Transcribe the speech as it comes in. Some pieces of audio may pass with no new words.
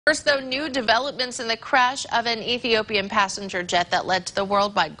First, though, new developments in the crash of an Ethiopian passenger jet that led to the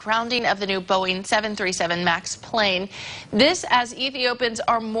worldwide grounding of the new Boeing 737 MAX plane. This as Ethiopians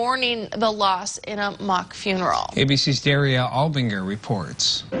are mourning the loss in a mock funeral. ABC's Daria Albinger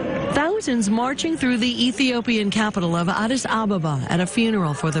reports. Thousands marching through the Ethiopian capital of Addis Ababa at a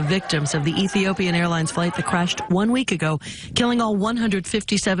funeral for the victims of the Ethiopian Airlines flight that crashed 1 week ago, killing all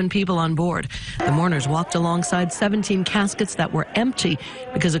 157 people on board. The mourners walked alongside 17 caskets that were empty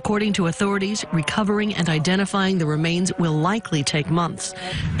because, according to authorities, recovering and identifying the remains will likely take months.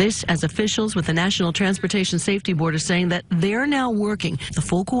 This as officials with the National Transportation Safety Board are saying that they're now working the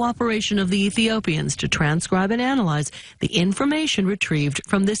full cooperation of the Ethiopians to transcribe and analyze the information retrieved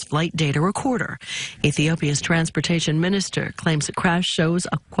from this flight data recorder. Ethiopia's transportation minister claims the crash shows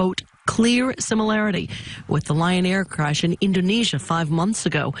a, quote, clear similarity with the Lion Air crash in Indonesia 5 months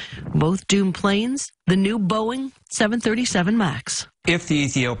ago. Both doomed planes, the new Boeing 737 MAX. If the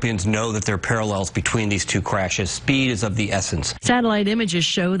Ethiopians know that there are parallels between these two crashes, speed is of the essence. Satellite images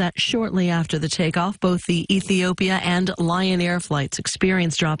show that shortly after the takeoff, both the Ethiopia and Lion Air flights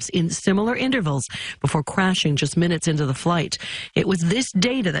experienced drops in similar intervals before crashing just minutes into the flight. It was this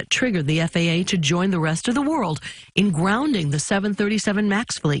data that triggered the FAA to join the rest of the world in grounding the 737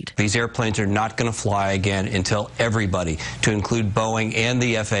 MAX fleet. These airplanes are not going to fly again until everybody, to include Boeing and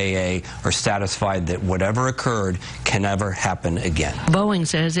the FAA, are satisfied that whatever occurred can never happen again. Boeing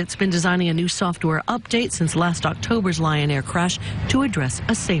says it's been designing a new software update since last October's Lion Air crash to address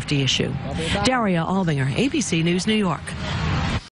a safety issue. Daria Albinger, ABC News, New York.